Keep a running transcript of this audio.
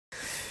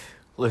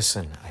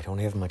Listen, I don't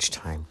have much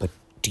time, but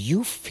do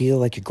you feel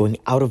like you're going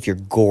out of your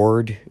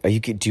gourd?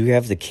 Do you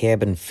have the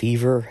cabin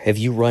fever? Have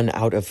you run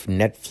out of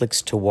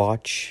Netflix to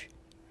watch?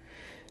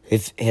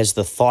 Has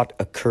the thought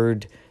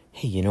occurred,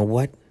 hey, you know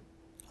what?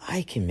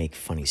 I can make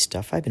funny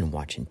stuff. I've been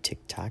watching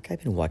TikTok.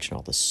 I've been watching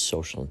all the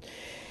social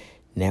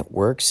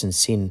networks and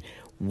seeing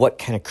what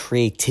kind of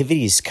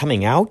creativity is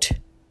coming out.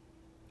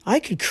 I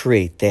could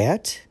create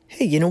that.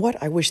 Hey, you know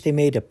what? I wish they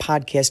made a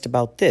podcast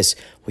about this.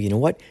 Well, you know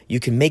what?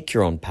 You can make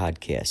your own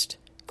podcast.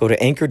 Go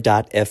to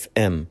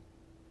anchor.fm.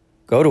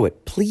 Go to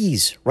it,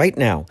 please, right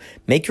now.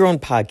 Make your own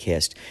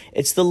podcast.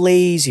 It's the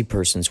lazy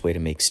person's way to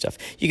make stuff.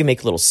 You can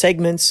make little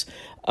segments.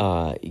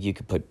 You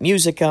can put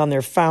music on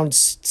there, found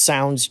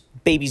sounds,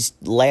 babies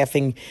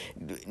laughing,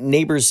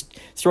 neighbors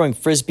throwing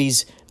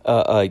frisbees,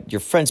 your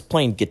friends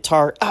playing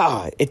guitar.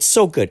 It's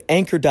so good.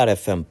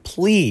 Anchor.fm.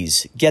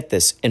 Please get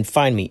this and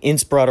find me.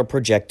 Inspirato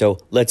Projecto.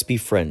 Let's be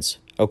friends.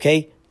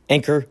 Okay?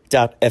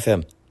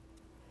 Anchor.fm.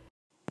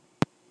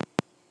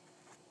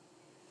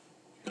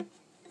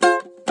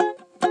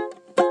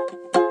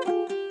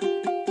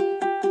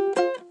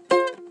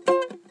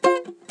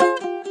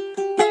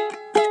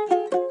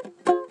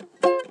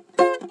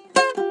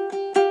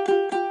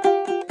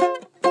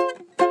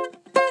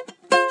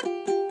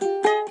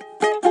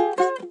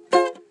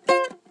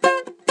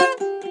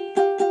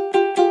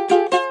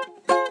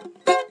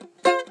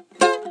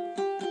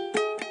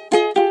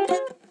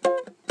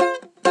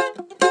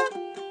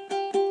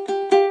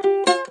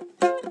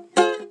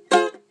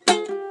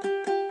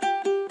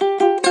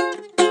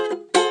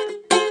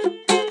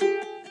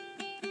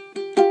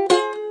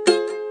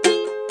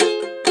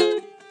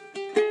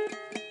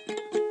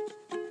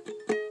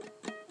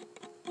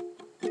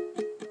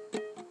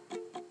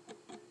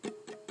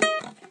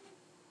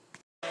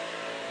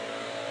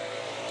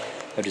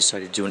 I've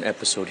decided to do an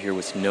episode here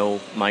with no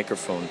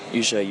microphone.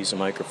 Usually I use a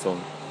microphone.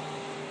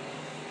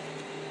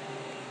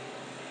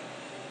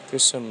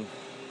 There's some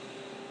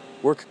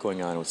work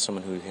going on with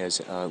someone who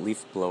has a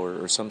leaf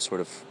blower or some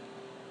sort of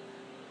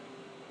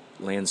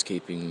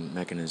landscaping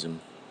mechanism.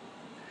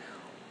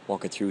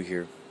 Walking through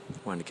here,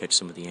 wanted to catch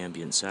some of the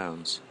ambient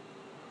sounds.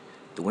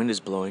 The wind is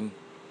blowing.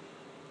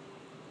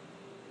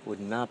 Would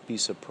not be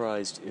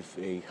surprised if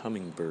a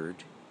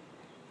hummingbird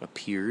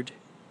appeared.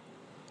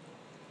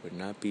 Would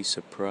not be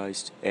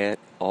surprised at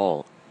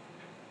all.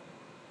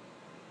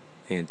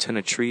 The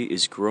antenna tree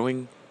is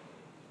growing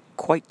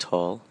quite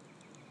tall.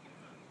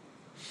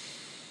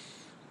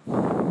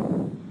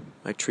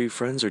 My tree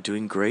friends are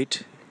doing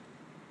great.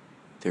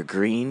 They're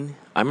green.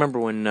 I remember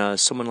when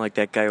someone like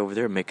that guy over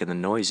there making the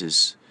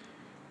noises,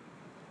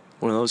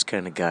 one of those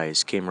kind of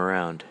guys came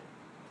around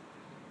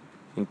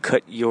and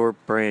cut your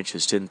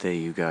branches, didn't they,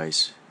 you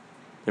guys?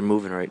 They're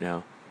moving right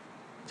now.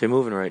 They're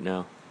moving right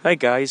now. Hi,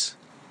 guys.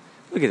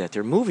 Look at that.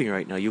 They're moving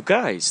right now. You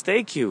guys,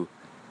 thank you.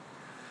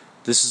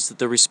 This is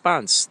the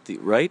response,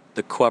 right?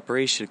 The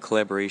cooperation,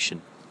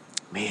 collaboration.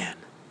 Man,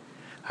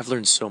 I've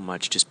learned so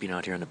much just being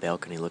out here on the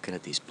balcony looking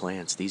at these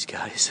plants, these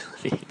guys.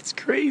 It's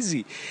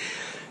crazy.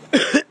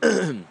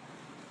 I'd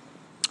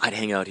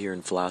hang out here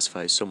and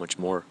philosophize so much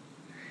more.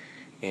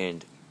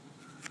 And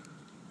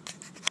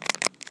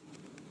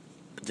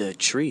the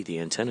tree, the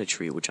antenna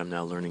tree, which I'm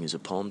now learning is a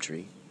palm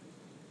tree,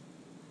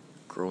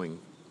 growing.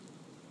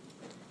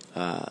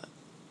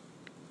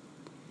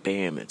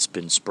 Bam, it's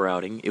been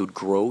sprouting. It would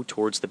grow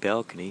towards the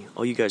balcony.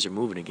 Oh, you guys are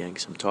moving again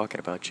because I'm talking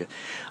about you.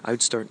 I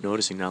would start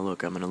noticing, now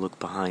look, I'm going to look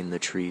behind the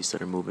trees that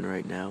are moving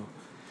right now.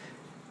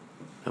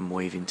 I'm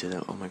waving to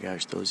them. Oh my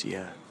gosh, those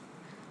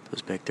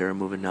back there are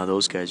moving. Now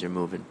those guys are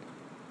moving.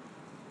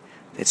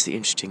 That's the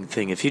interesting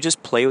thing. If you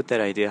just play with that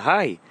idea,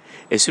 hi.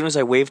 As soon as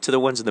I wave to the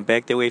ones in the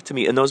back, they wave to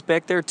me. And those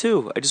back there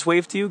too. I just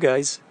waved to you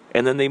guys.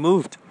 And then they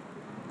moved.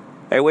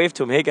 I waved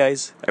to them. Hey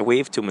guys. I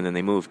waved to them and then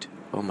they moved.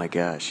 Oh my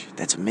gosh.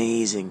 That's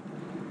amazing.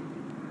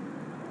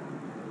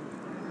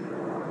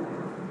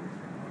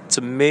 It's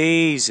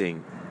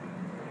amazing.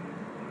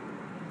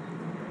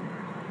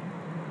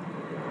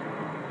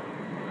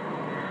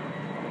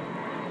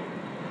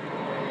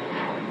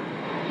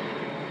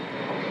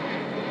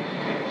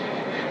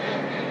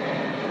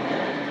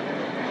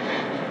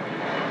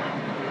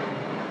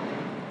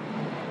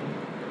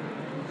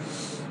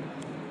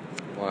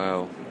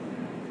 Wow.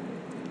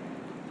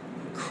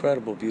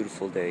 Incredible,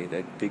 beautiful day.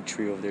 That big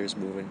tree over there is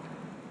moving.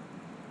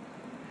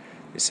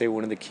 They say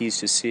one of the keys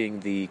to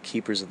seeing the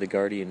keepers of the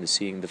guardian, to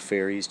seeing the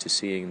fairies, to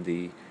seeing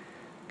the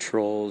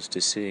trolls,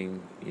 to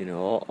seeing,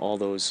 all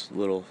those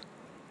little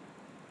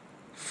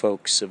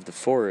folks of the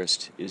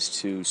forest is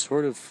to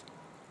sort of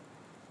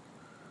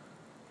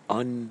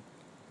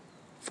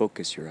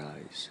unfocus your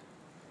eyes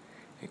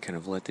and kind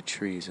of let the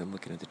trees, I'm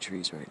looking at the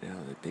trees right now,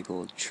 that big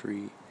old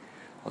tree,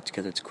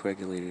 altogether it's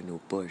coagulated into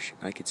a bush.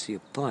 I could see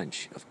a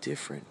bunch of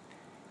different,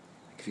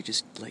 if you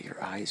just let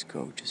your eyes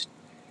go, just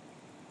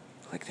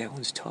like that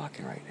one's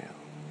talking right now.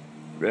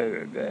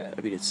 I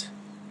mean, if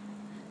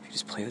you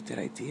just play with that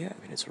idea, I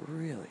mean, it's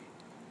really,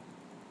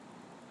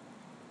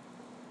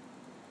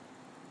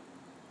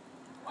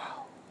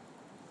 wow.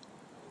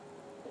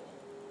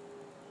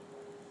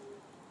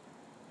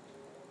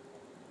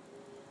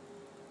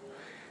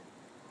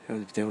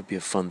 That would be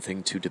a fun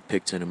thing to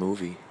depict in a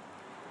movie.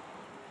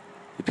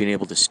 Being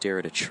able to stare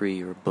at a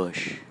tree or a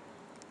bush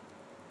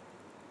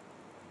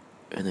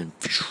and then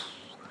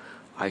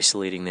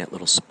isolating that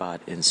little spot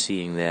and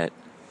seeing that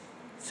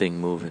thing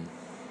moving.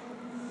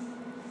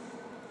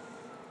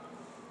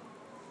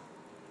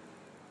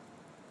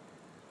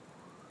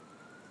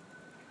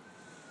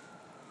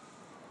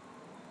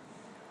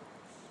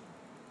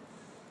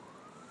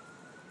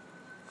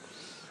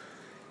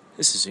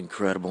 This is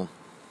incredible,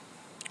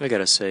 I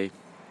gotta say.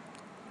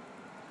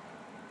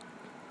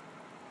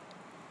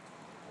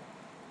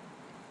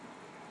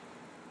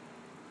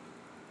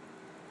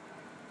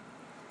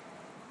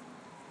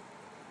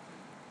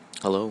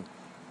 Hello,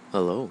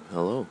 hello,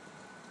 hello.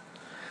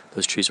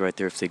 Those trees right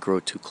there, if they grow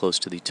too close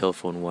to the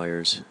telephone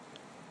wires,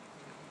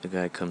 the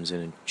guy comes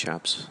in and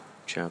chops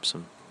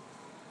them.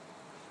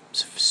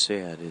 It's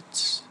sad.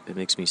 It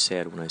makes me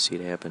sad when I see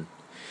it happen.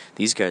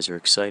 These guys are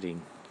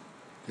exciting,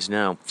 because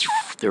now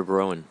they're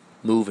growing,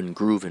 moving,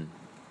 grooving.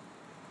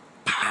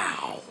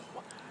 Pow!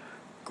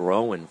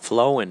 Growing,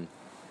 flowing.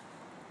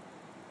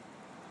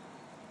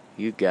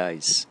 You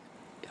guys,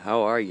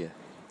 how are you?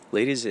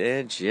 Ladies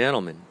and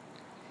gentlemen.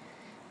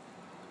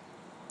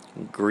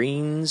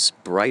 Greens,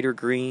 brighter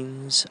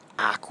greens,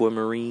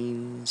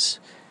 aquamarines,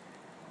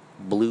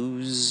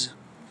 blues,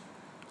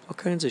 all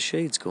kinds of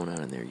shades going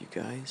on in there, you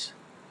guys.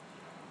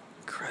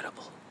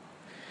 Incredible.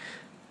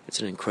 It's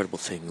an incredible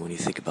thing when you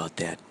think about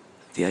that.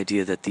 The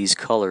idea that these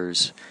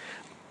colors,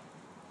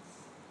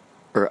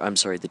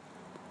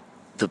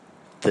 the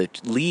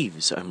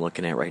leaves I'm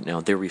looking at right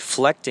now, they're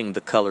reflecting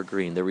the color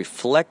green. They're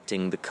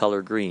reflecting the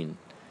color green.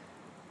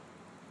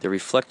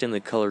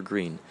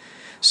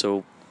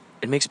 So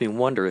it makes me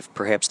wonder if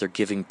perhaps they're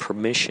giving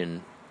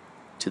permission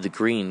to the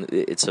green.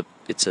 It's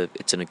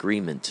an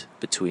agreement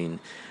between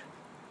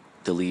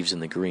the leaves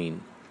and the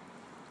green.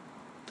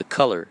 The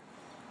color.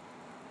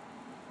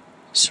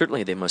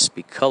 Certainly they must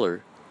be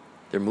color.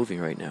 They're moving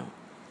right now.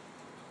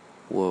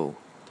 Whoa,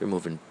 they're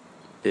moving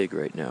big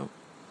right now.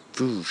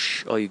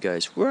 Whoosh, all you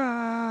guys.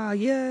 Rah,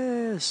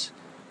 yes.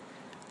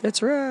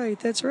 That's right.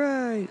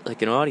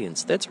 Like an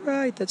audience. That's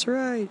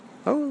right.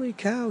 Holy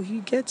cow,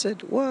 he gets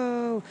it.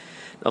 Whoa.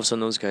 All of a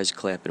sudden, those guys are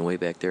clapping way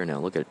back there now.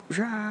 Look at it.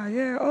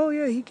 Yeah. Oh,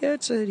 yeah, he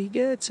gets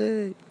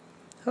it.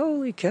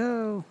 Holy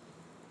cow.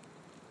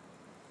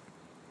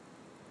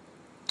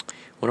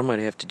 What I might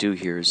have to do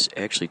here is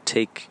actually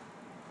take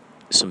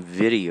some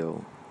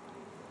video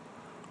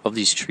of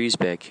these trees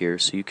back here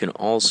so you can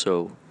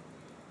also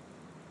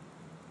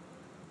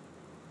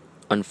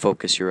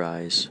unfocus your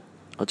eyes.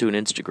 I'll do an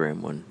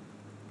Instagram one.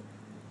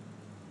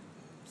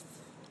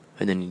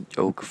 And then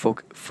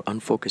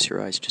unfocus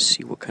your eyes to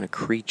see what kind of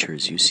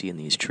creatures you see in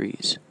these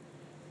trees.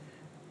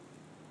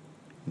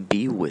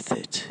 Be with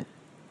it.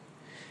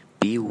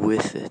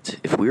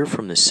 If we're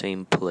from the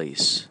same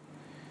place,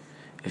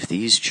 if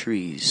these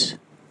trees,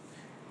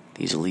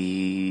 these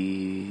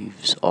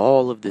leaves,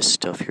 all of this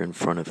stuff here in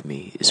front of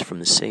me is from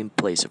the same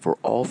place, if we're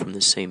all from the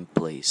same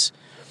place,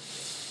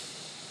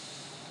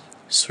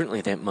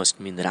 certainly that must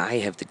mean that I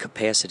have the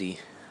capacity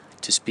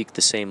to speak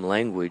the same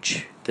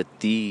language that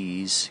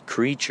these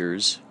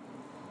creatures,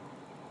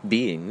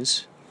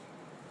 beings,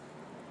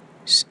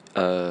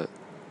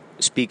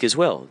 speak as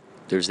well.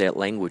 There's that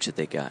language that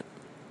they got.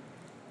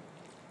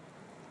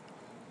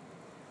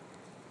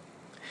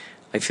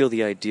 I feel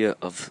the idea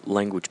of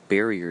language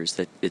barriers,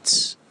 that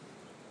it's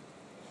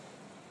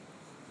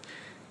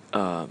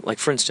like,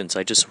 for instance,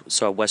 I just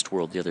saw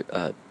Westworld the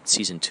other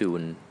season 2,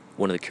 and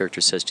one of the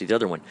characters says to the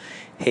other one,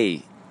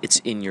 "Hey, it's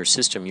in your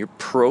system. You're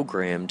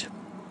programmed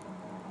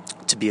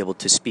to be able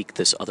to speak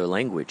this other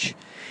language."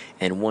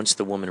 And once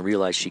the woman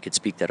realized she could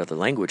speak that other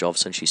language, all of a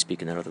sudden she's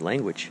speaking that other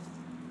language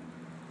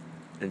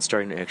and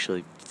starting to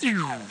actually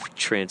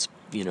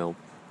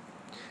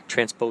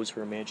transpose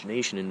her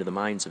imagination into the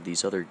minds of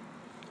these other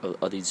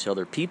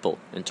people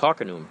and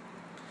talking to them.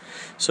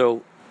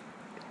 So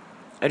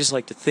I just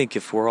like to think,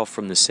 if we're all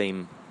from the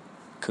same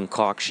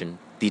concoction,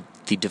 the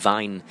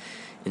divine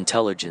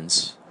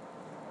intelligence,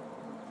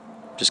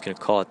 I'm just going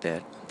to call it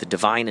that, the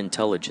divine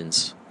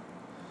intelligence,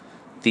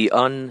 the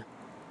un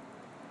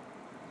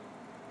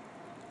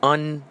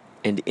and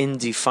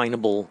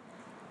indefinable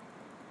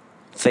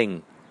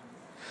thing.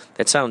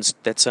 That sounds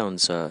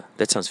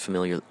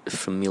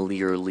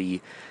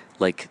familiarly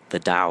like the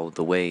Tao,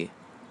 the way.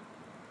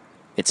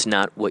 It's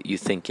not what you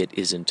think it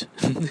isn't.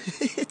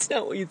 It's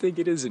not what you think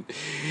it isn't.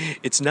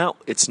 It's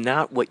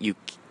not what you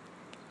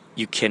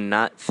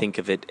cannot think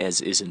of it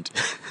as isn't.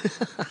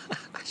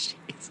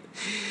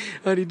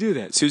 How do you do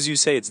that? As soon as you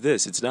say it's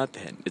this, it's not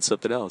that. It's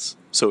something else.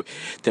 So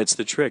that's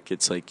the trick.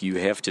 It's like you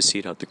have to see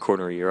it out the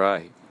corner of your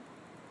eye.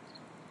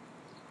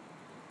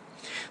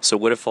 So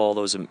what if all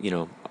those,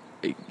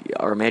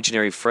 our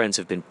imaginary friends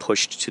have been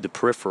pushed to the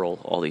peripheral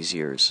all these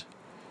years?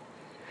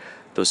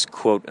 Those,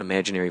 quote,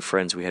 imaginary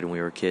friends we had when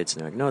we were kids.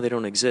 And they're like, no, they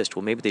don't exist.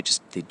 Well, maybe they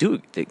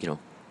do.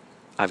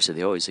 Obviously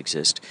they always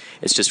exist.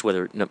 It's just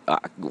to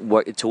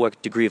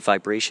what degree of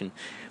vibration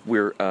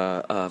we're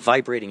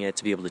vibrating at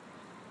to be able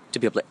to to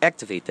be able to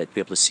activate that, to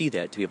be able to see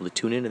that, to be able to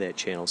tune into that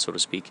channel, so to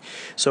speak.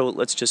 So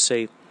let's just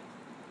say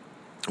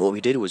what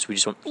we did was we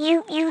just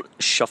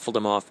shuffled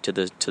them off to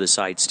the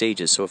side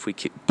stages. So if we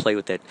play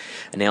with that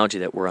analogy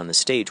that we're on the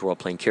stage, we're all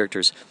playing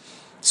characters.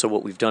 So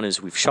what we've done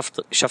is we've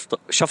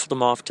shuffled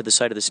them off to the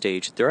side of the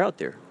stage. They're out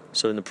there.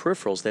 So in the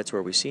peripherals, that's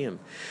where we see them.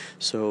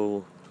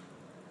 So,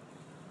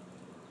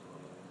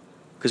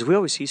 because we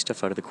always see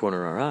stuff out of the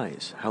corner of our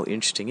eyes. How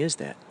interesting is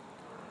that?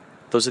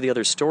 Those are the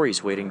other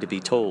stories waiting to be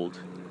told.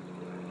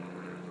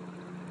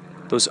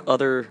 Those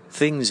other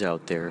things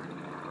out there.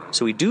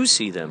 So we do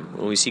see them.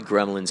 When we see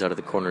gremlins out of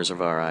the corners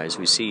of our eyes,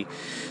 we see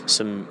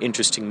some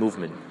interesting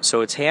movement.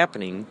 So it's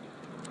happening.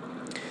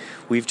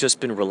 We've just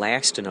been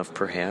relaxed enough,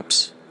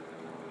 perhaps.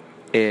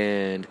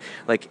 And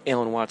like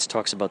Alan Watts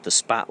talks about the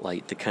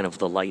spotlight, the kind of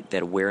the light,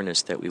 that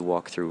awareness that we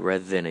walk through,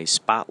 rather than a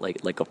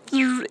spotlight, like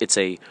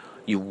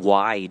you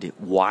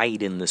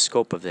widen the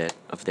scope of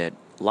that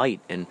light.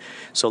 And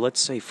so let's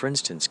say, for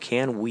instance,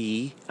 can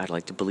we, I'd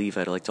like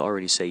to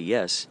already say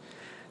yes,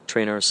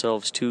 train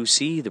ourselves to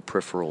see the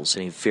peripherals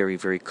in a very,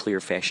 very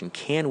clear fashion?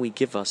 Can we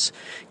give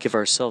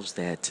ourselves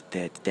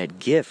that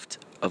gift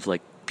of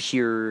like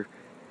pure,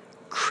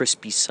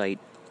 crispy sight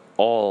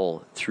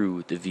all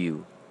through the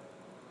view?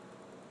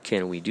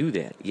 Can we do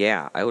that?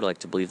 Yeah, I would like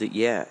to believe that.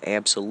 Yeah,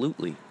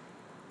 absolutely.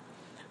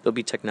 There'll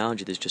be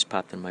technology that's just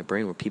popped in my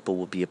brain where people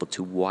will be able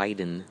to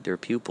widen their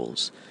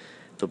pupils.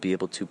 They'll be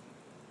able to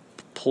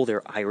pull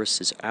their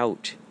irises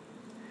out.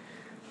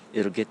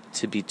 It'll get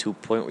to be to a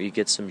point where you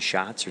get some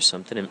shots or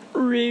something, and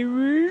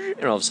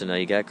all of a sudden now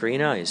you got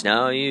green eyes.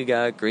 Now you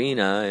got green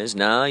eyes.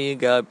 Now you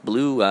got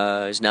blue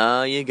eyes.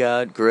 Now you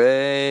got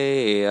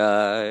gray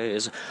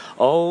eyes.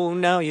 Oh,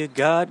 now you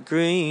got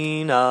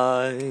green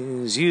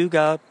eyes. You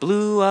got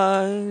blue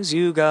eyes.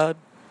 You got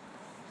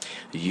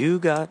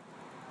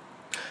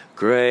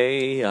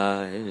gray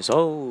eyes.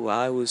 Oh,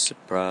 I was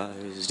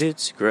surprised.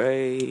 It's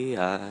gray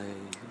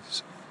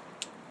eyes.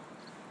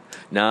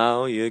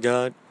 Now you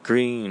got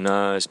green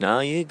eyes, now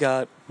you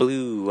got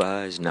blue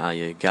eyes, now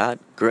you got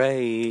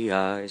gray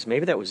eyes.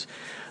 Maybe that was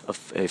a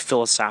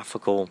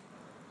philosophical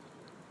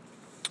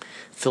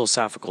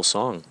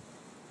song.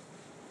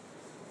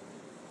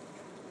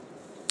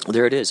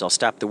 There it is. I'll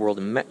stop the world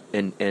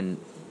and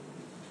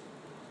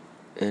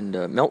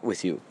melt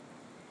with you.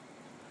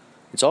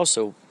 It's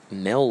also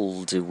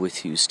meld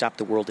with you. Stop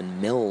the world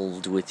and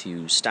meld with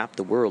you. Stop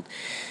the world.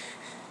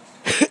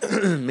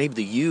 Maybe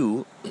the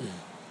you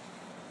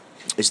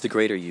is the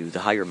greater you,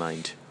 the higher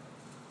mind.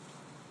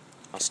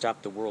 I'll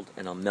stop the world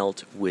and I'll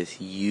melt with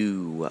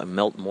you. I'll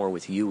melt more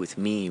with you, with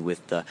me,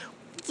 with the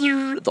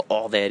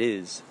all that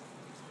is.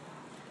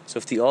 So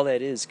if the all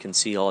that is can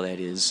see all that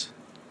is,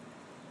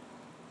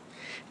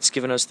 it's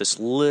given us this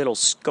little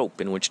scope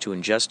in which to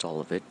ingest all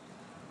of it.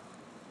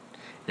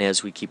 And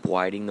as we keep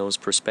widening those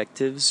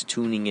perspectives,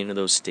 tuning into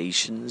those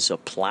stations,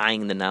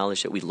 applying the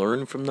knowledge that we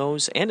learn from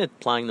those, and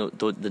applying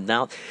the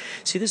knowledge.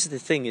 See, this is the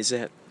thing, is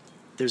that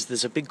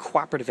there's a big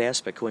cooperative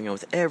aspect going on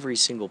with every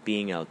single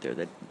being out there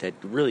that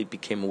really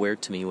became aware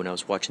to me when I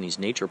was watching these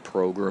nature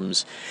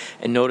programs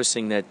and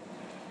noticing that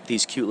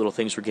these cute little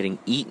things were getting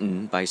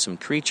eaten by some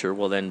creature.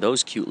 Well, then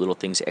those cute little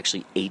things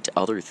actually ate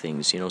other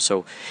things,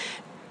 so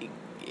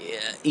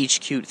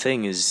each cute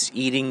thing is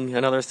eating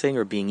another thing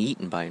or being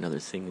eaten by another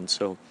thing. And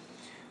so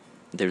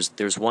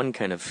there's one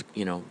kind of,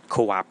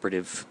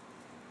 cooperative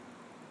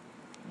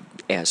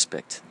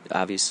aspect.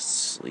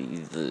 Obviously,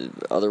 the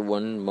other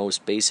one,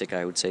 most basic,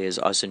 I would say, is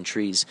us and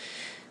trees.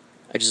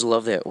 I just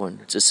love that one.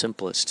 It's the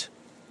simplest.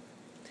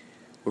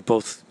 We're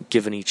both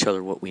giving each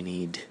other what we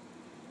need.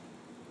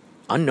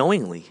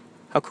 Unknowingly.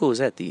 How cool is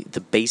that?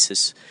 The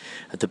basis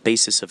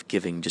of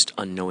giving, just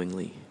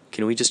unknowingly.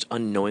 Can we just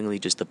unknowingly,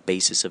 just the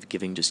basis of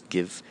giving, just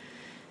give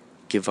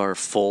our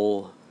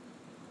full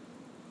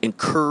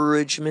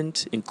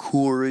encouragement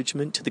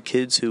to the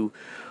kids who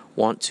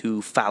want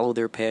to follow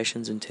their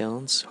passions and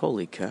talents?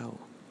 Holy cow.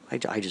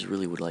 I just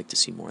really would like to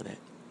see more of that.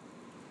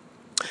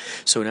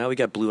 So now we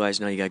got blue eyes,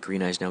 now you got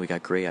green eyes, now we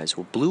got gray eyes.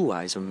 Well, blue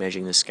eyes, I'm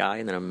imagining the sky,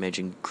 and then I'm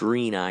imagining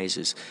green eyes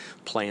as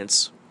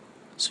plants.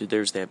 So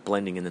there's that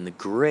blending, and then the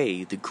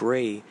gray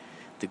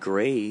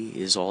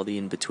is all the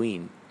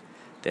in-between.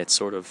 That's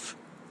sort of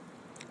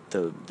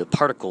the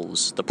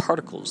particles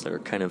that are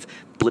kind of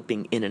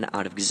blipping in and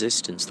out of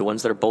existence, the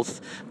ones that are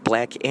both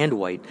black and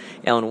white.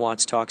 Alan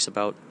Watts talks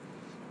about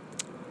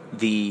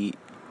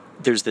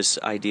there's this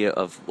idea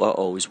of,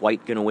 is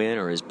white going to win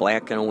or is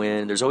black going to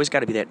win? There's always got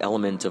to be that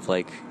element of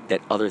like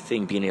that other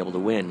thing being able to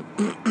win.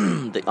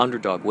 The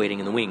underdog waiting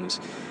in the wings.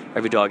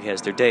 Every dog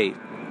has their day.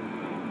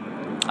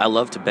 I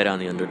love to bet on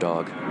the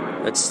underdog.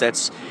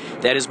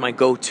 That is my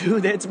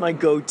go-to. That's my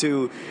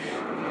go-to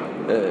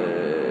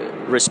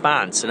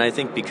response. And I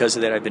think because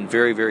of that, I've been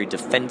very, very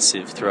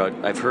defensive throughout.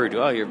 I've heard,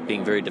 you're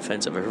being very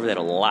defensive. I've heard that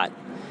a lot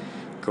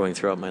going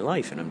throughout my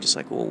life, and I'm just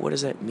like, well, what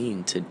does that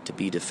mean to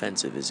be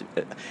defensive?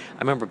 I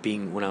remember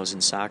when I was in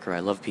soccer, I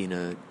loved being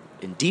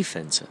in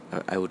defense.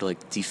 I would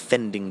like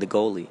defending the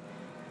goalie.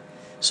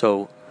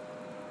 So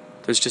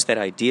there's just that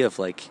idea of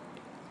like,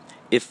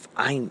 if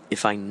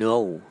I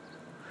know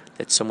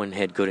that someone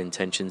had good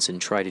intentions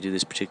and tried to do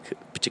this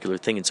particular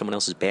thing, and someone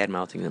else is bad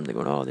mouthing them. They're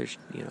going, oh, there's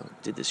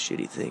did this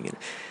shitty thing and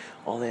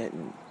all that,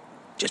 and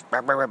just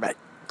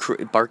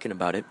barking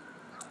about it.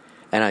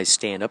 And I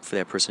stand up for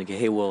that person and go,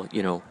 hey, well,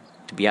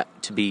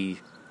 to be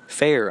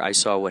fair, I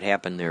saw what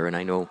happened there, and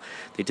I know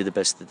they did the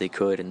best that they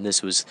could, and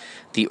this was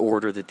the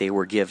order that they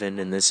were given,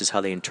 and this is how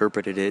they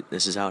interpreted it.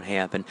 This is how it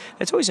happened.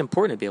 It's always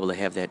important to be able to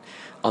have that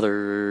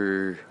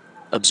other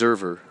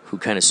observer who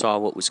kind of saw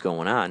what was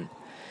going on,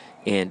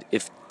 and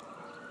if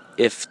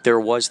there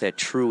was that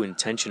true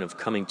intention of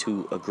coming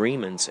to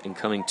agreements and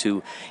coming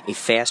to a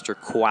faster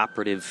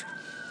cooperative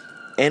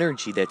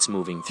energy that's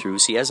moving through.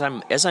 See, as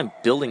I'm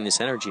building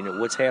this energy, and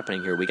what's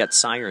happening here? We got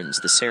sirens,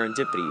 the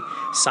serendipity.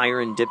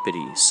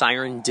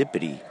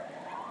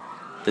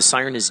 The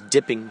siren is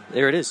dipping.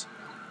 There it is.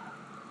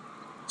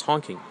 It's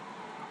honking.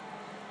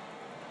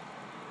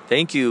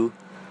 Thank you.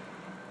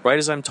 Right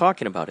as I'm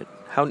talking about it.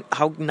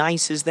 How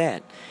nice is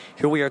that?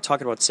 Here we are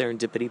talking about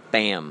serendipity.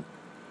 Bam.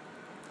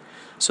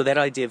 So that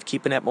idea of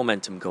keeping that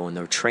momentum going,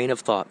 the train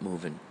of thought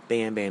moving,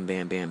 bam, bam,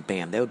 bam, bam,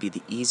 bam, that would be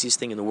the easiest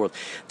thing in the world.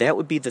 That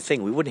would be the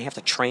thing. We wouldn't have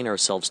to train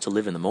ourselves to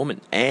live in the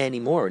moment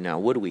anymore now,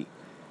 would we?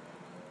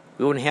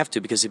 We wouldn't have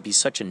to, because it'd be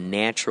such a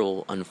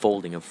natural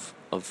unfolding of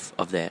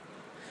that.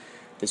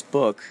 This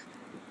book,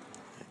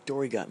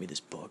 Dory got me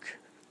this book.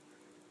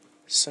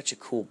 Such a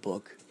cool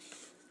book.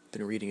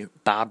 Been reading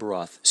it. Bob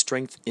Roth,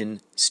 Strength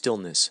in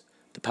Stillness,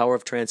 The Power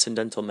of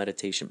Transcendental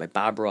Meditation by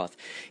Bob Roth.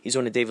 He's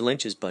one of David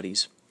Lynch's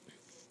buddies.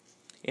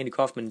 Andy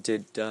Kaufman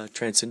did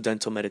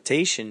Transcendental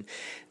Meditation,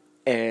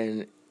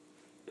 and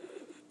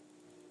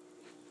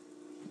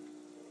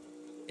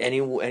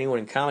anyone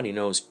in comedy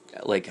knows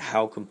like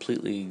how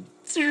completely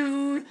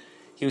he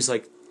was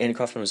like. Andy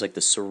Kaufman was like the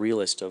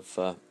surrealist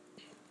of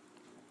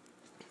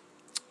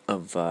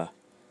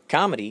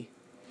comedy.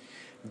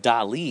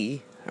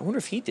 Dali, I wonder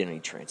if he did any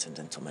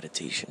transcendental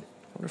meditation.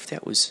 I wonder if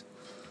that was,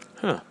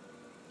 I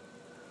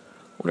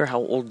wonder how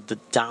old the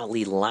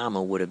Dalai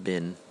Lama would have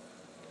been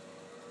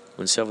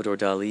when Salvador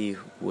Dali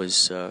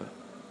was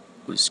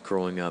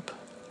growing up.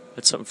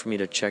 That's something for me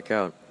to check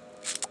out.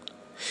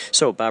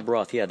 So, Bob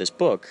Roth, this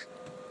book,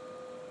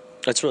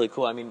 that's really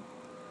cool. I mean,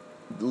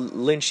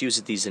 Lynch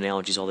uses these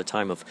analogies all the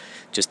time of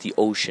just the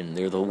ocean.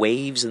 There are the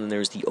waves, and then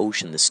there's the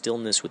ocean, the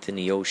stillness within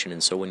the ocean.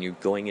 And so when you're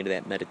going into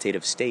that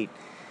meditative state,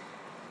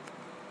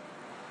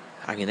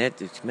 I mean,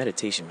 that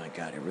meditation, my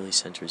God, it really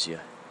centers you.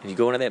 And you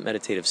go into that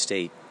meditative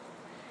state,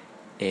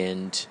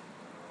 and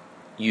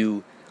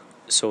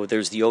so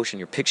there's the ocean.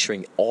 You're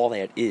picturing all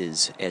that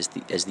is as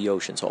the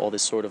ocean. So all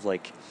this sort of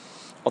like,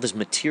 all this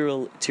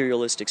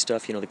materialistic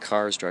stuff. The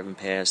cars driving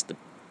past, the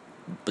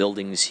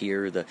buildings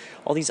here,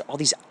 all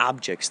these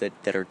objects that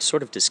are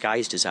sort of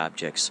disguised as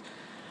objects,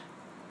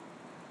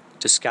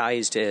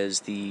 disguised as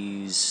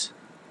these.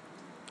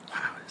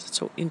 Wow, it's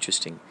so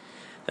interesting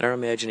that our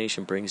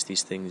imagination brings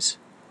these things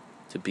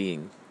to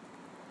being.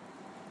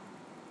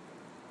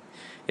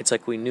 It's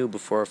like we knew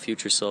before our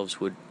future selves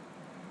would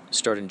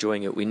start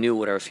enjoying it. We knew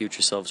what our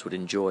future selves would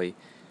enjoy,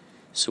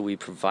 so we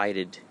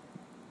provided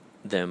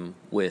them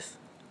with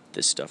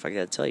this stuff. I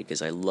gotta tell you,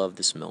 because I love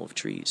the smell of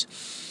trees.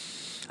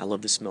 I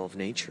love the smell of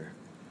nature.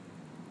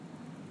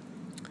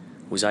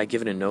 Was I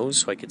given a nose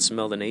so I could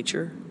smell the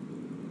nature?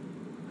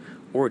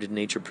 Or did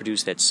nature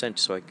produce that scent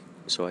so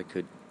I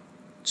could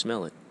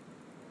smell it?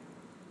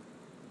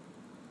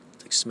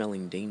 It's like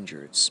smelling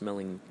danger. It's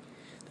smelling,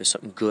 there's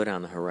something good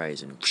on the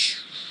horizon.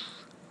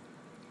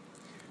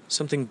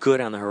 Something good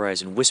on the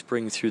horizon,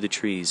 whispering through the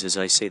trees. As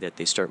I say that,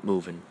 they start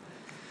moving.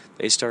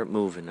 They start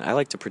moving. I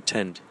like to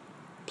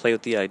play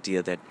with the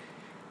idea that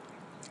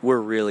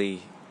we're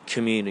really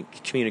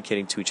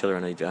communicating to each other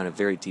on a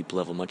very deep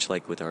level, much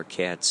like with our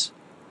cats.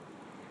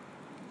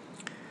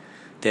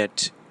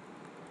 That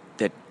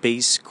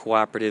base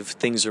cooperative,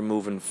 things are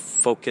moving,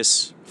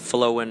 focus,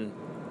 flowing,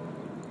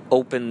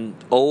 open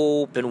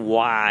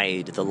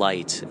wide, the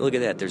light. Look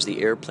at that, there's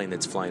the airplane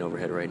that's flying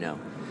overhead right now.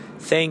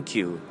 Thank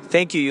you,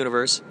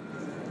 universe.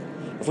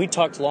 If we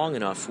talked long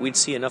enough, we'd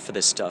see enough of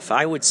this stuff.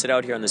 I would sit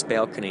out here on this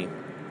balcony,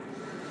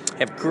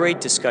 have great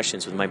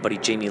discussions with my buddy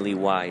Jamie Lee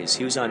Wise.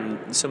 He was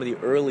on some of the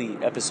early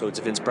episodes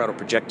of Inspirato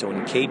Projecto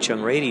and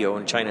K-Chung Radio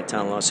in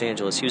Chinatown, Los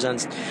Angeles. He was on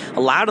a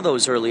lot of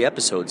those early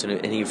episodes,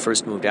 and he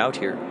first moved out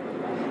here.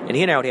 And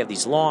he and I would have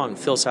these long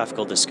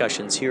philosophical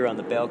discussions here on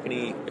the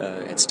balcony,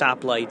 at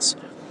stoplights.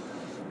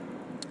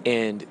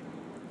 And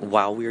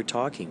while we were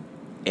talking,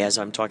 as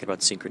I'm talking about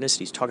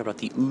synchronicities, talking about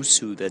the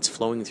Usu that's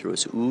flowing through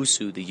us.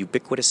 Usu, the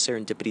ubiquitous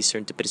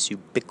serendipitous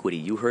ubiquity.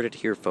 You heard it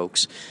here,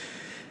 folks.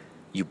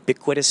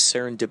 Ubiquitous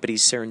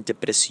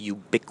serendipitous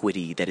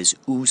ubiquity. That is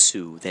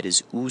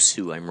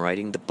Usu. I'm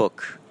writing the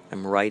book.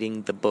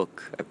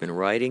 I've been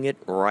writing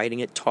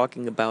it,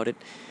 talking about it.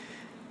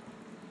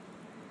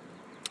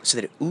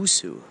 So that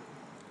Usu,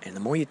 and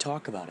the more you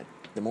talk about it,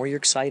 the more you're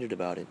excited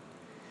about it,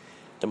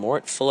 the more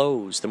it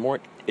flows, the more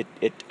it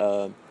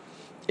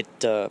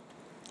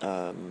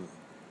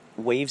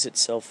waves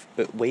itself,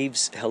 it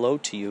waves hello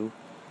to you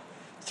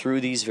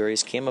through these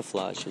various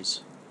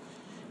camouflages.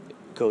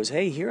 It goes,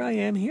 hey, here I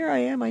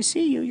am, I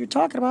see you, you're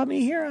talking about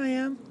me, here I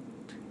am,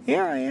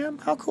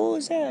 how cool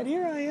is that,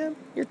 here I am,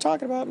 you're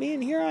talking about me,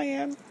 and here I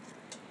am,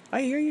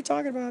 I hear you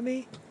talking about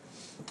me,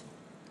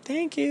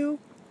 thank you.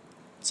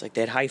 It's like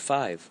that high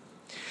five.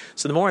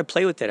 So the more I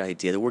play with that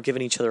idea that we're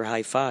giving each other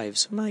high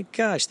fives, my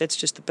gosh, that's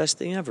just the best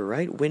thing ever,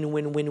 right? Win,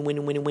 win, win,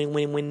 win, win, win,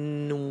 win, win,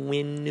 win,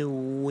 win,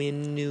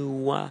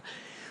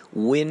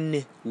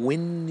 win,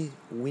 win,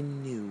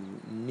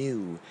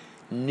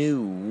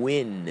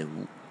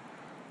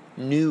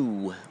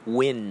 new,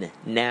 win,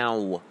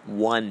 now,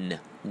 one.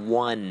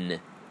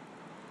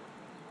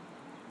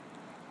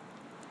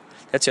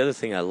 That's the other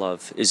thing I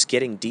love, is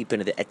getting deep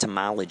into the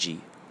etymology.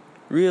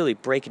 Really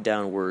breaking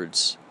down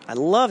words. I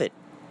love it.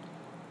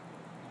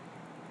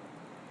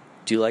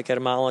 Do you like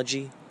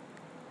etymology?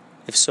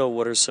 If so,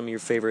 what are some of your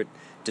favorite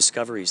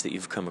discoveries that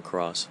you've come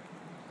across?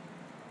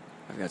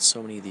 I've got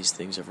so many of these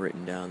things I've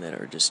written down that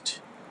are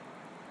just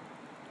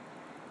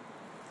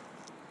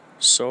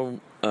so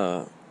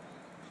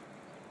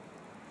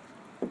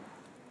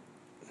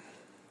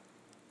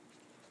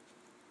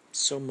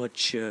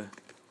much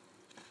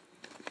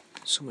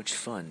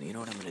fun. You know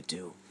what I'm going to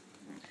do?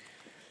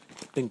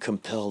 I've been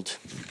compelled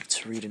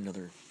to read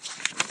another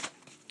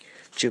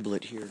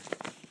giblet here.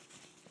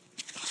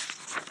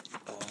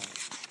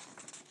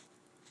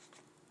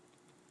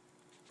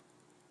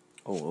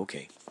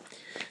 Okay.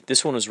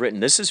 This one was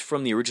written. This is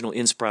from the original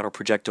Inspirato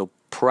Projecto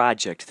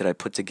project that I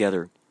put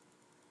together.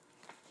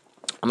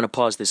 I'm going to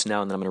pause this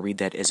now, and then I'm going to read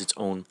that as its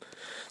own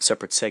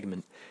separate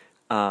segment.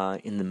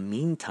 In the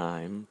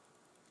meantime,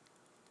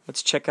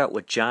 let's check out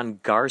what John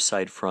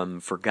Garside from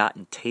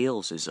Forgotten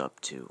Tales is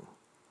up to.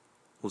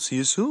 We'll see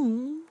you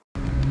soon.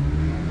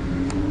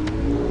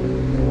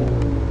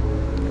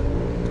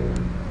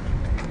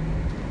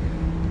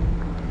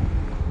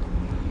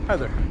 Hi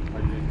there.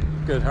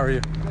 Good, how are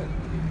you? Good.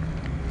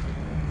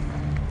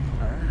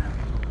 Alright.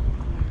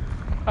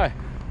 Hi.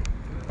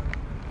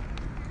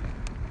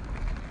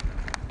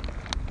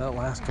 That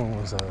last one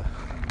was a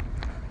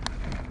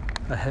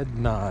head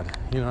nod,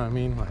 you know what I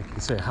mean? Like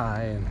you say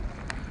hi and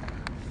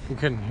you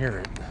couldn't hear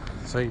it.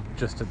 So you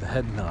just did the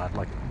head nod,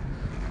 like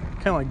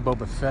kind of like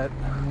Boba Fett,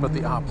 but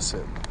the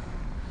opposite.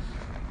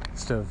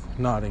 Instead of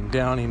nodding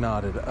down, he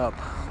nodded up,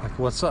 like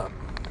what's up?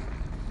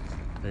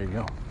 There you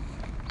go.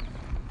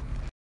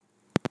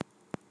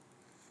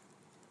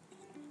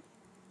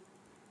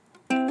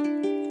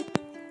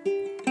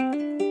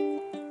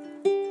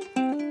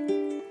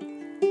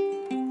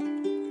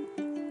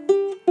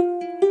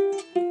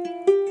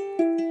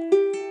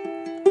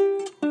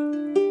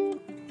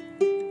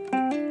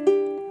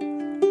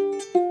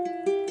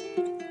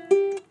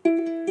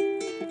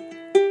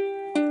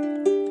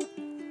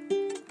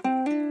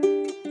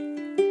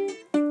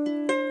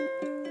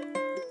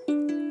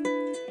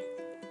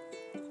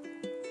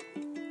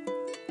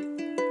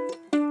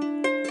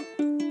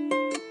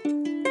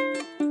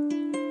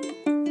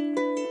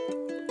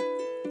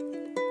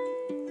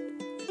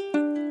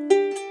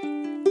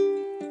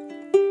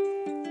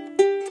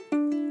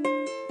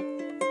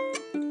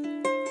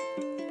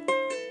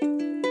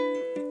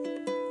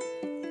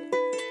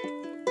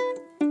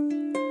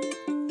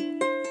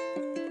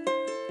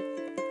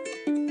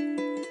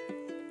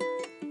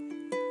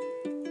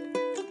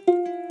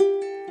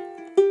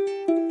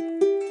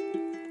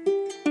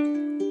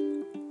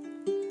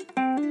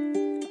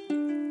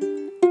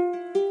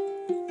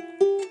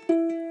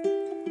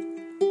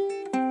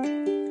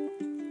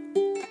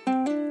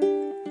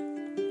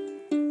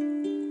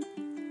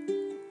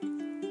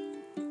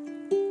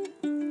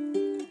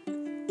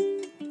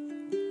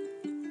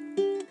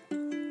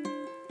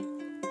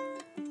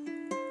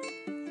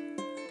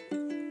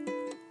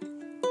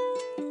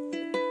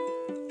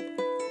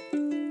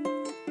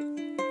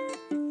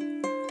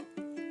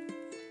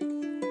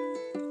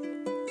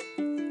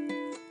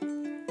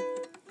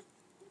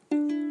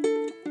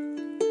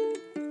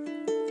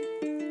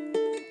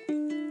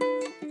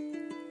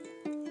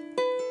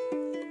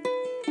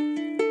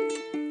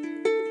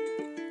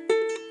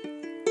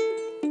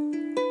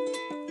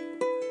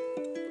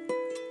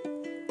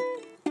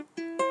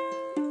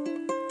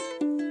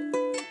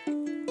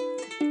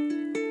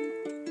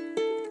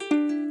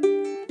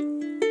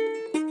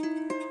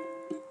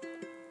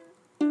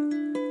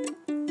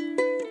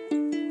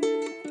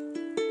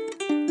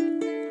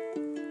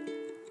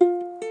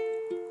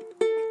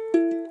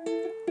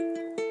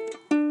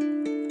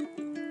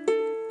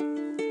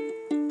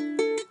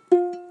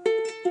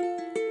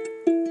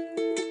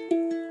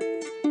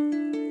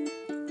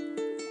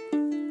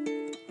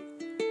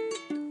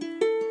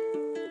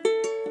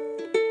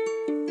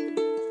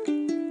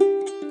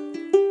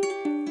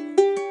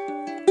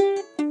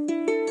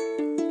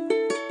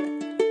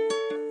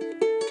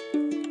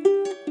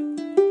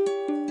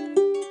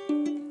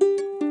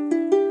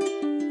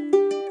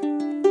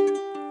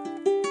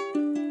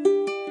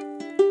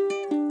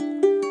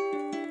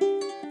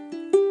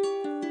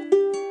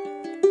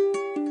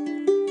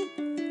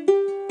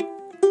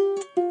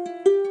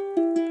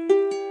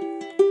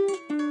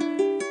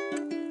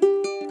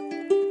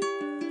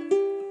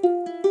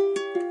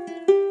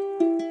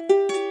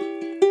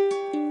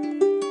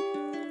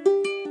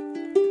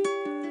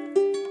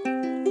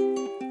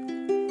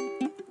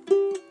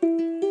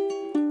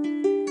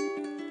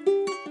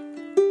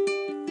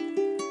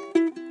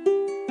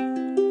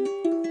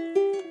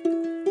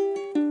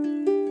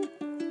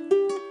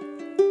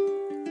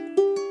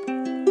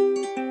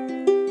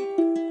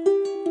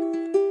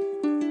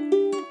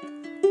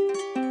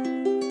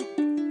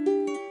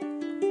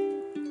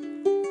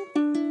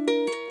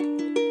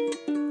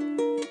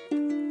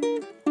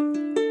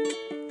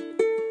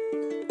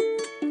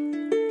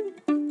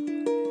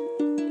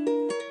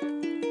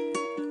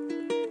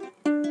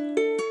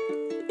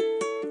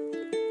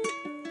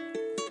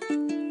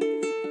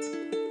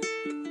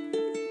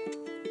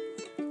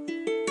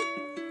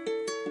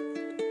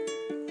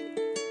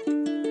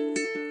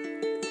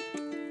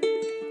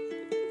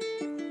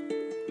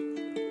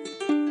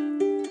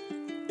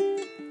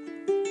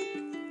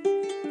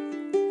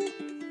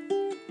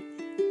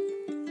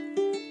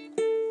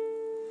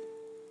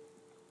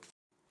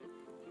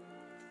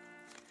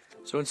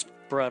 So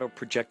Inspirato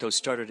Projecto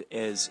started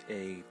as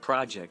a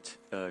project,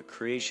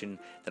 creation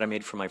that I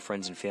made for my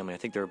friends and family. I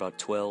think there are about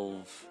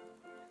 12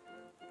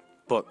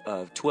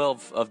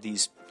 of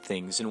these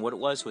things. And what it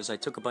was I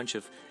took a bunch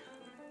of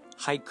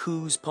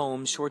haikus,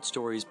 poems, short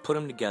stories, put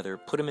them together,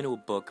 put them into a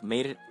book,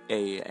 made it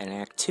an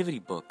activity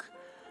book.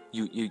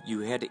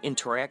 You had to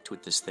interact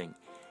with this thing.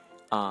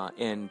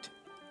 And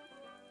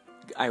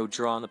I would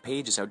draw on the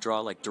pages. I would draw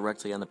like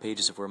directly on the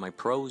pages of where my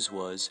prose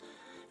was.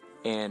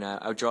 And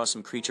I would draw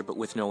some creature but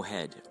with no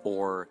head.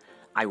 Or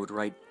I would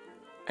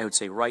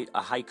say, write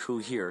a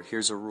haiku here.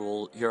 Here's a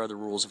rule. Here are the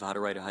rules of how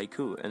to write a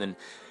haiku. And then,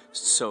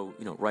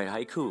 write a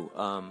haiku.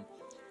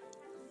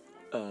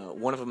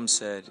 One of them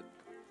said,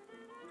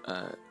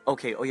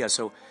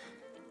 so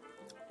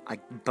I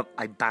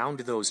bound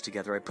those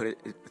together. I put a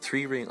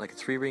 3-ring,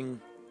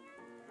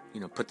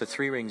 put the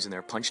 3 rings in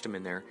there, punched them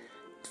in there,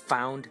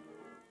 found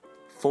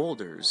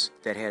folders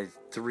that had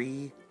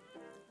 3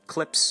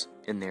 clips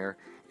in there,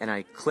 and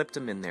I clipped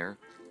them in there,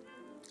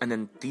 and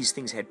then these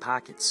things had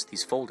pockets,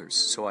 these folders,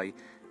 so I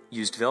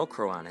used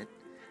Velcro on it,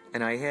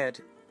 and I had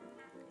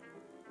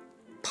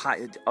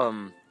pirate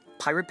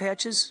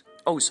patches.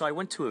 Oh, so I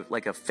went to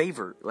a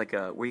favor,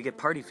 where you get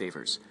party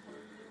favors.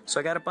 So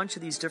I got a bunch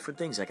of these different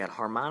things. I got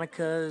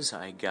harmonicas,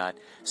 I got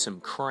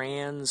some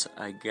crayons,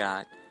 I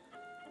got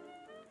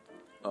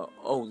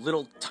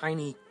little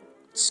tiny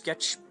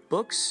sketch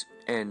books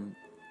and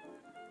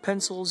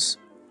pencils,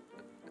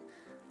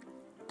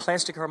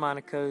 plastic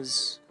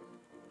harmonicas,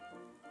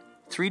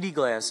 3D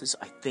glasses,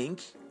 I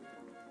think.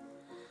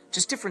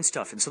 Just different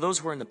stuff. And so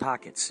those were in the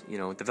pockets, the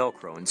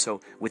Velcro. And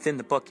so within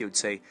the book, it would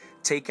say,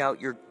 take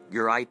out your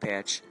eye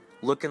patch,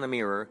 look in the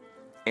mirror,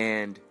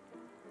 and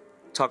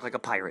talk like a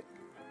pirate.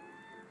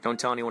 Don't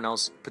tell anyone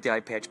else, put the eye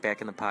patch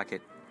back in the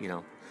pocket,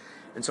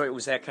 And so it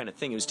was that kind of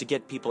thing. It was to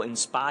get people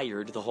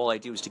inspired. The whole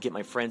idea was to get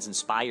my friends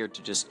inspired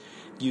to just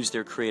use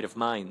their creative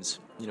minds,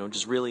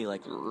 just really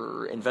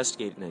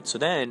investigate in it. So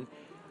then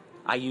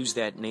I used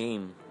that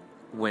name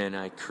when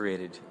I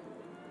created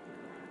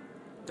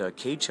the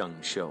K-Chung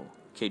show,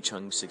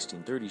 K-Chung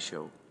 1630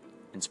 show,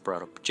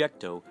 Inspirato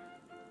Projecto,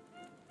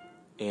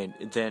 and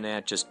then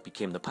that just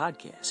became the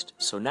podcast.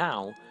 So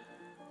now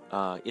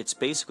I'm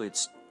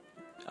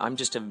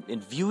just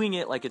viewing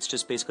it like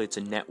it's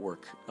a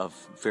network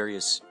of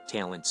various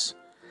talents.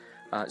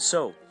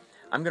 So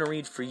I'm going to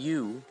read for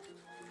you.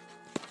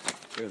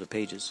 Here are the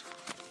pages.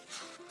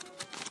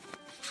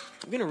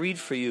 I'm going to read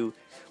for you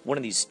one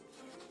of these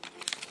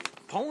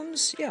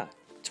poems. Yeah,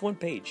 it's one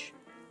page.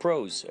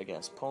 Prose, I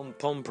guess.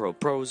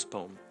 Prose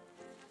poem.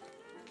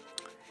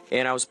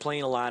 And I was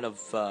playing a lot of.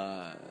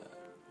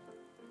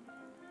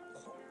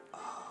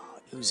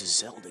 It was a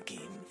Zelda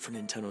game for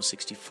Nintendo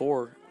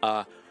 64.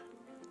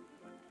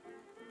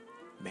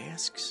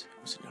 Masks?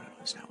 No,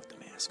 it's not with the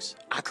masks.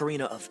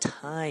 Ocarina of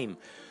Time.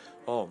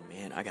 Oh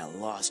man, I got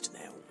lost in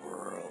that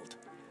world.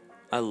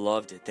 I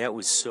loved it. That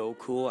was so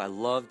cool. I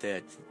loved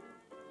that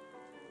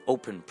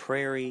open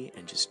prairie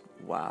and just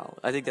wow.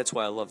 I think that's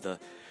why I love the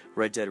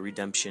Red Dead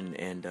Redemption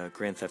and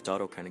Grand Theft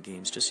Auto kind of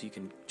games, just so you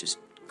can just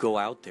go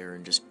out there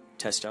and just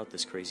test out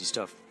this crazy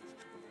stuff.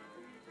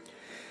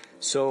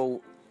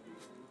 So,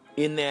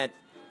 in that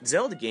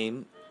Zelda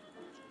game,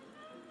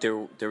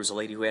 there was a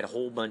lady who had a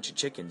whole bunch of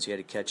chickens. You had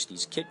to catch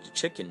these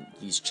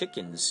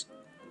chickens.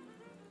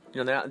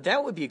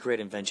 That would be a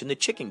great invention. The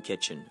chicken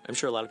kitchen. I'm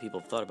sure a lot of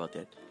people have thought about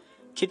that.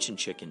 Kitchen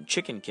chicken,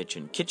 chicken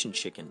kitchen, kitchen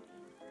chicken.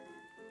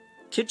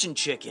 Kitchen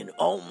chicken.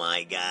 Oh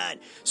my God.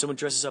 Someone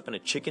dresses up in a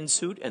chicken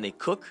suit and they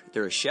cook.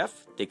 They're a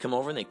chef. They come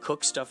over and they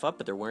cook stuff up,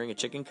 but they're wearing a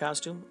chicken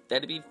costume.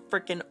 That'd be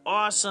freaking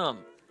awesome.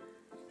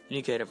 And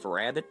you could have a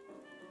rabbit.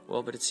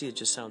 Well, but it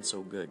just sounds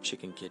so good.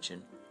 Chicken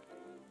kitchen.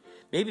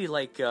 Maybe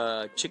like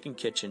chicken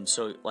kitchen,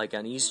 so like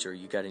on Easter,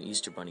 you got an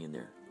Easter bunny in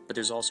there. But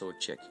there's also a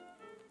chick.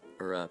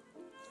 Or a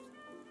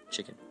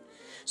chicken.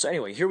 So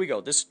anyway, here we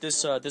go. This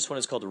one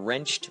is called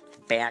Wrenched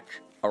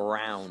Back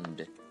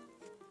Around.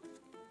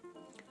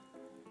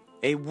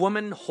 A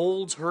woman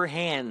holds her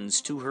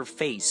hands to her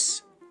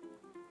face,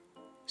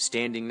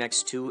 standing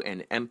next to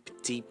an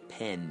empty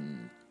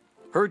pen.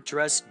 Her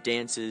dress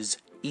dances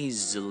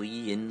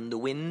easily in the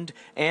wind,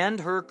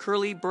 and her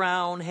curly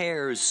brown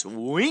hair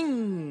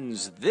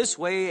swings this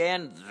way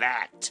and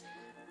that,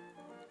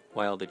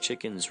 while the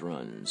chickens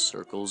run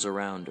circles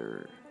around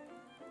her.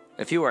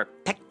 A few are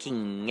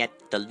pecking at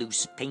the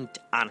loose paint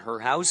on her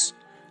house.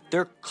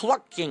 They're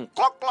clucking,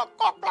 cluck, cluck,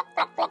 cluck, cluck,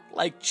 cluck, cluck,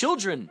 like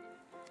children,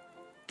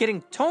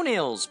 getting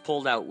toenails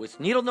pulled out with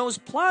needle-nose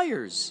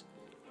pliers.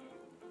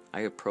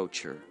 I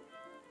approach her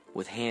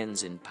with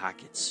hands in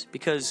pockets,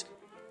 because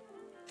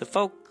the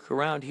folk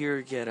around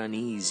here get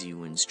uneasy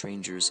when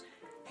strangers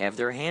have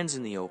their hands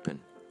in the open.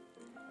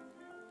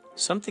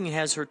 Something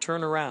has her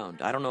turn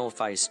around. I don't know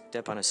if I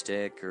step on a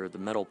stick or the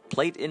metal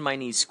plate in my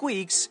knee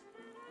squeaks,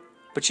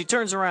 but she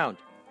turns around.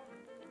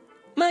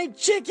 My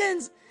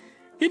chickens!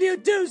 Can you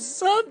do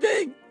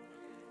something?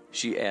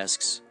 She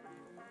asks.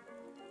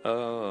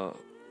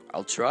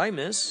 I'll try,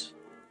 miss,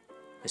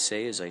 I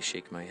say as I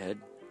shake my head.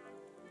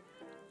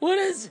 What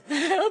is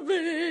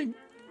happening?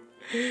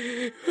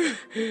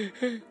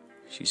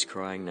 She's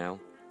crying now.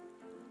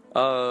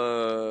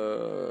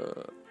 I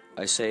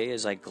say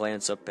as I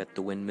glance up at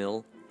the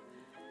windmill.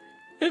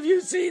 Have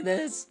you seen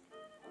this?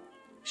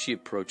 She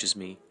approaches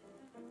me.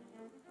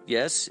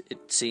 Yes,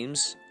 it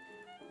seems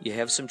you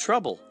have some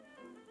trouble.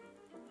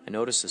 I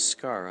notice a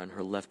scar on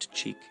her left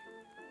cheek.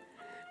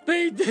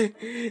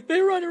 They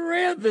run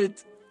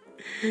rampant.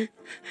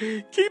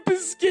 Keep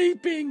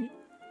escaping.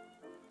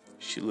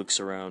 She looks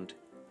around.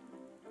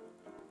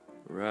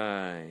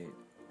 Right.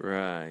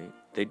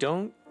 They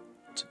don't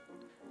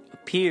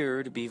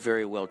appear to be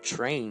very well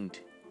trained.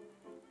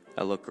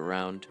 I look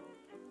around.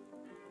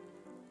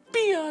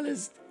 Be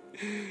honest.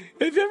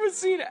 Have you ever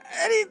seen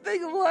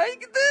anything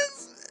like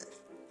this?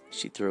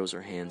 She throws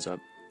her hands up.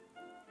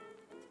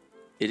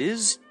 It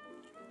is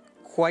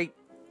quite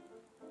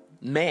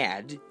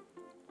mad.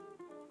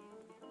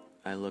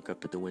 I look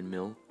up at the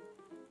windmill.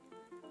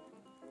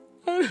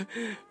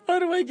 How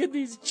do I get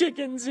these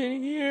chickens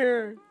in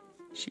here?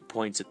 She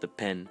points at the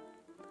pen.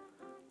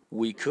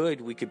 We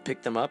could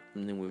pick them up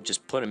and then we would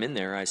just put them in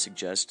there, I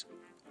suggest.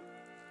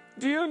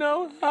 Do you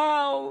know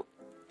how?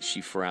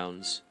 She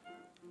frowns.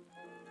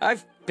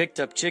 I've picked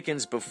up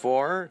chickens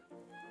before.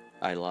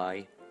 I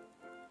lie.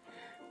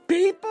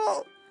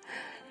 People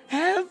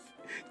have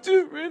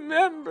to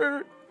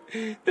remember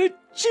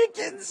that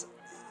chickens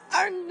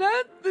are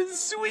not the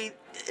sweet,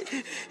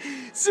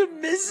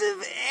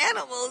 submissive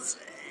animals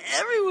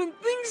everyone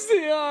thinks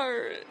they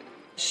are.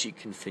 She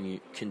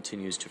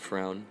continues to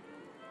frown.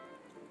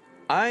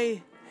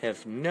 I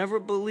have never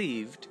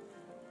believed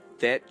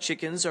that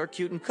chickens are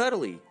cute and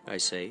cuddly, I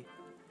say.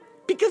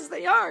 Because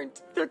they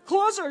aren't. Their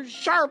claws are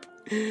sharp.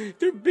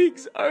 Their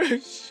beaks are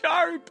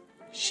sharp,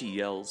 she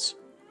yells.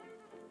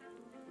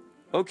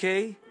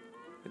 Okay.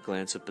 I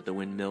glance up at the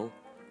windmill.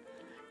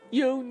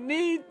 You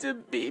need to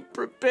be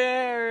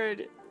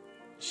prepared,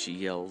 she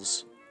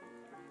yells.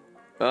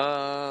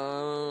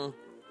 I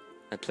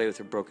play with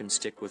her broken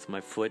stick with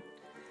my foot.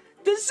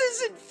 This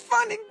isn't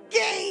fun and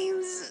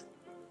games,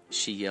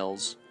 she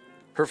yells.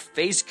 Her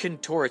face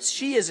contorts.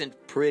 She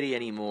isn't pretty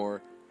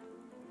anymore.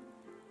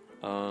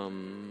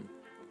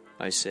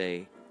 I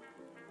say.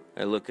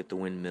 I look at the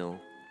windmill.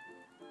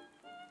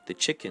 The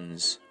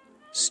chickens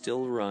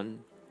still run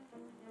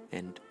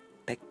and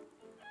peck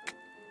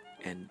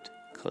and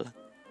cluck.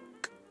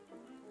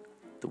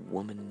 The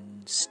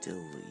woman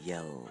still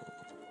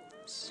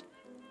yells.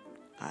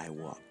 I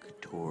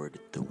walk toward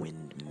the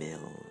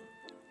windmill.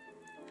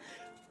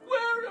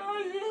 Where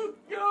are you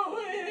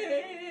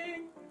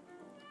going?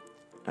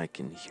 I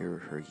can hear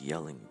her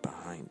yelling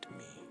behind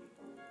me.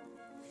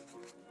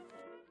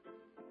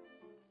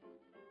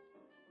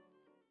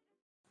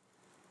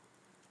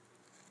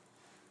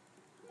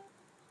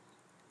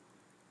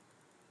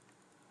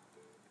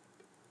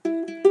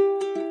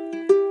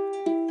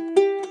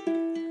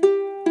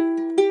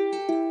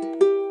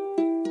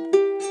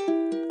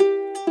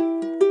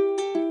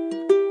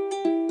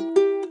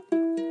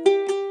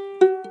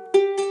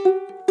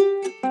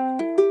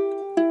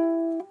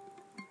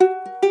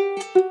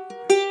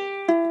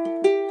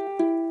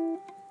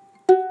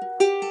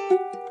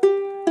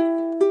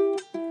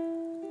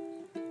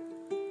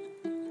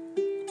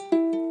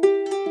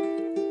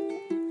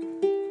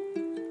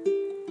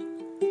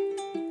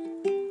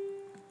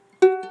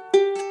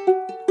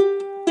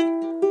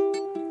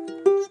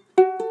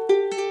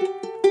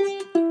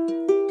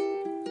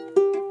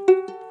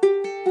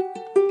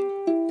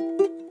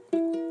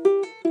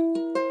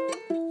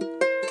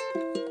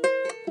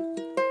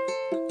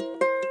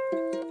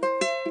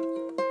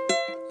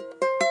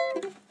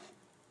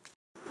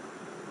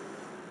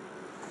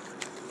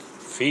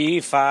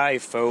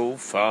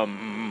 Fee-fi-fo-fum.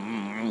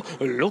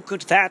 Look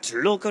at that,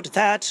 look at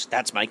that.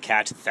 That's my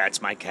cat, that's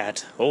my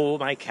cat. Oh,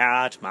 my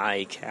cat,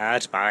 my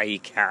cat, my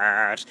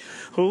cat.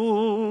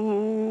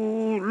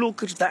 Oh,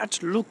 look at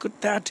that, look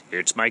at that.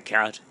 It's my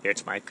cat,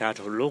 it's my cat.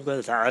 Oh, look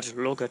at that,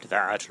 look at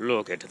that,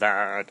 look at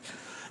that.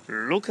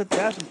 Look at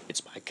that,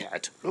 it's my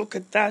cat. Look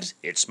at that,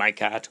 it's my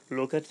cat.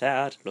 Look at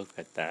that, look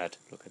at that,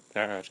 look at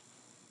that.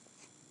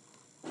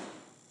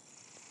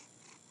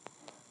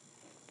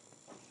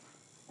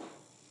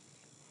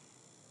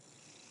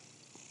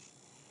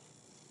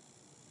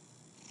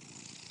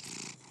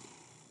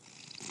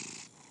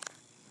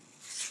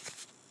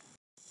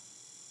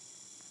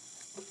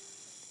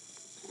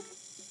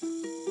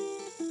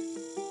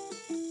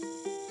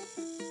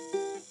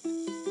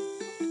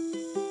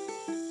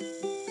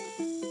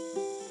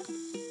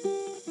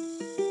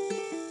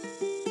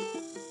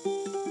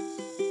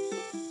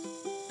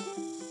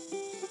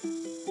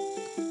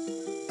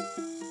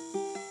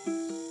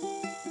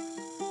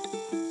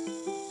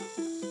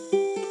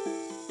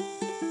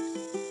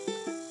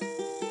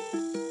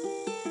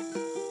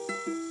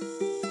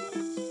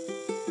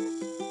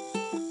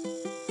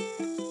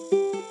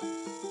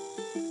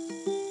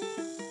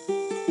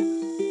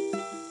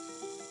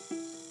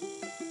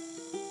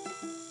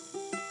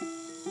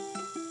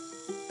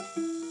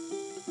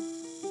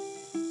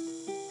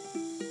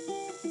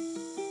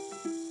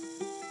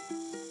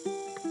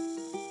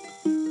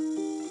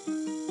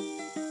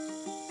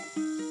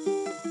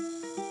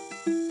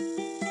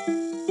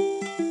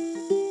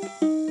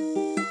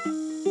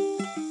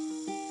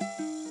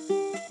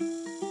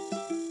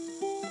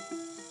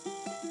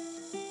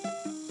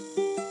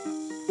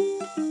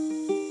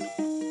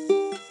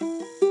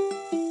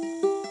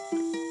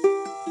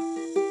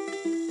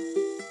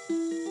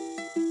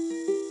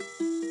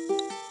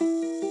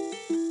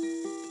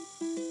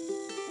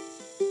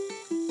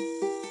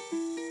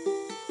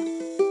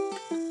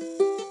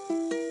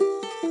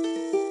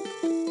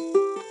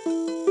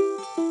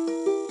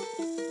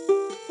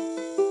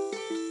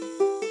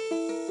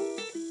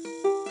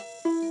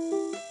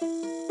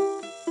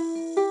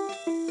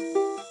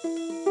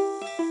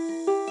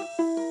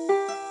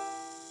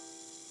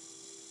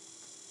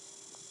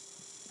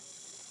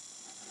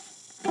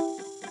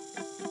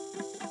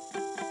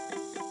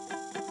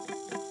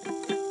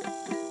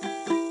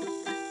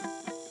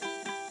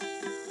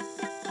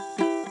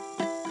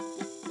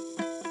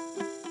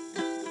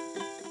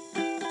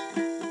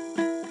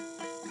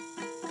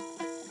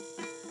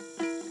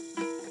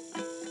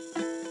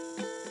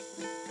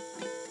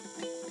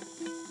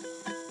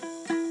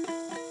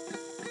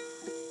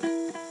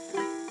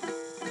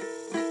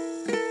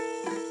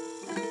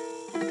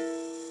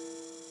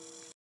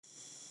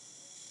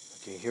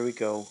 we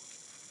go.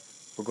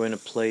 We're going to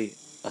play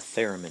a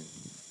theremin.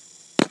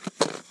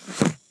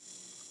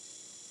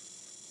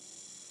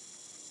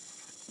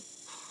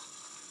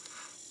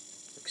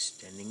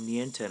 Extending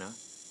the antenna.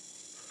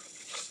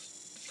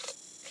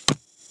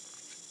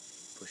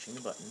 Pushing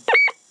the button.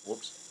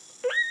 Whoops.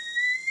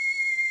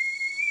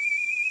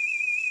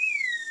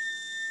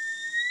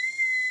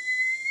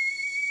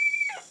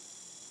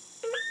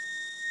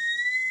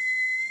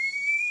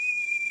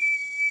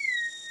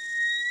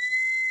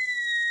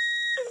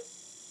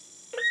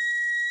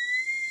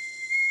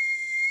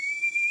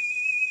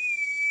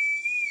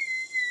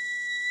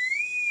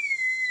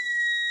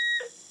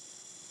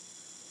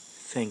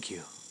 Thank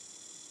you.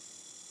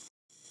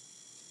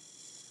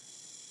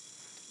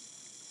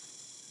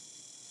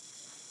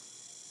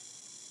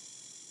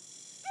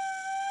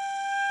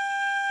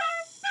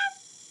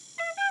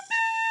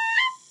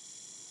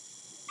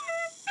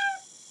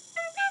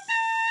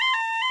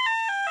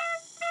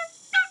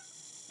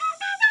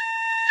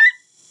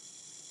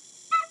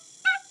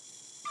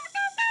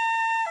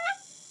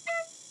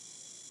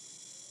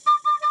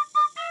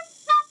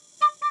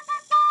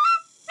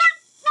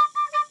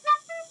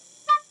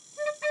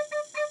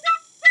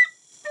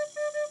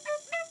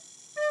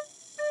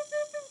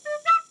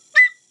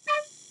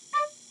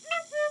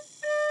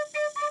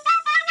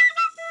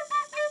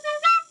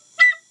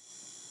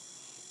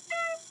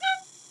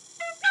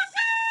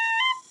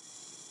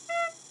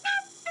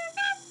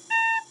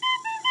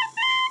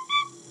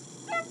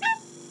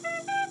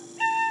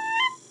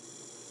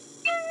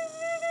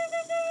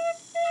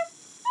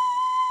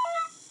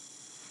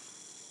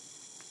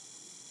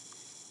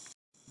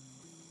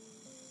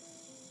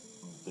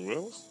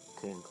 This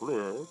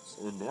concludes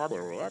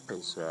another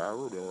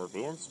episode of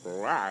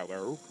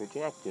Inspirado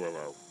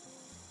Projectilo.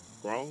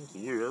 Thank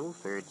you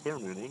for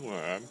tuning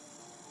in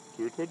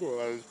to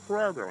today's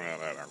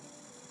program.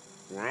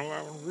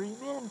 And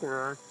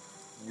remember,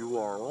 you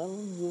are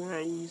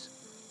always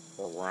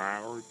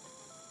allowed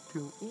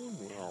to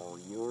email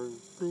your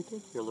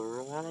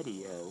particular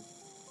audio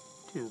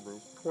to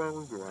this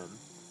program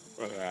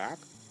at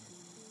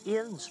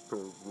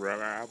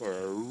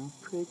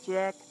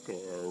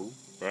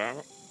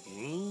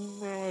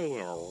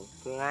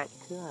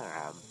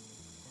inspiratoprojecto@gmail.com.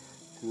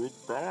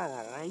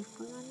 Goodbye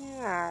for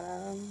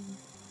now.